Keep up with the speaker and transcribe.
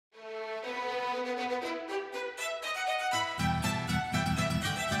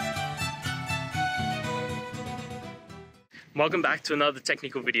Welcome back to another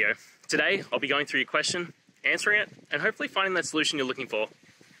technical video. Today, I'll be going through your question, answering it, and hopefully finding that solution you're looking for.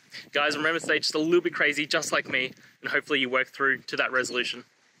 Guys, remember to stay just a little bit crazy, just like me, and hopefully you work through to that resolution.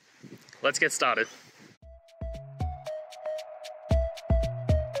 Let's get started.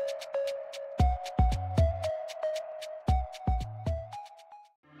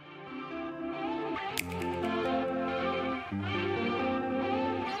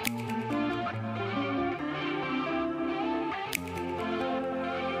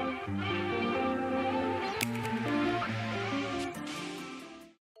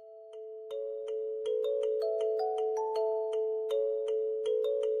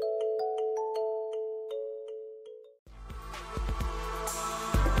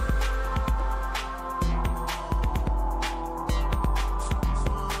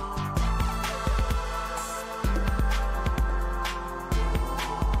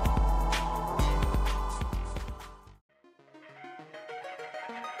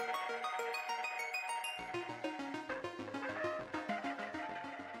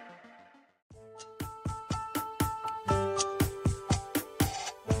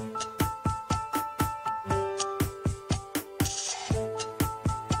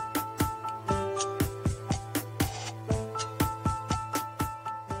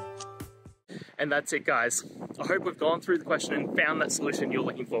 And that's it, guys. I hope we've gone through the question and found that solution you're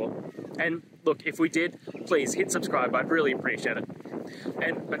looking for. And look, if we did, please hit subscribe. I'd really appreciate it.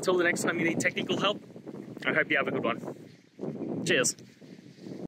 And until the next time you need technical help, I hope you have a good one. Cheers.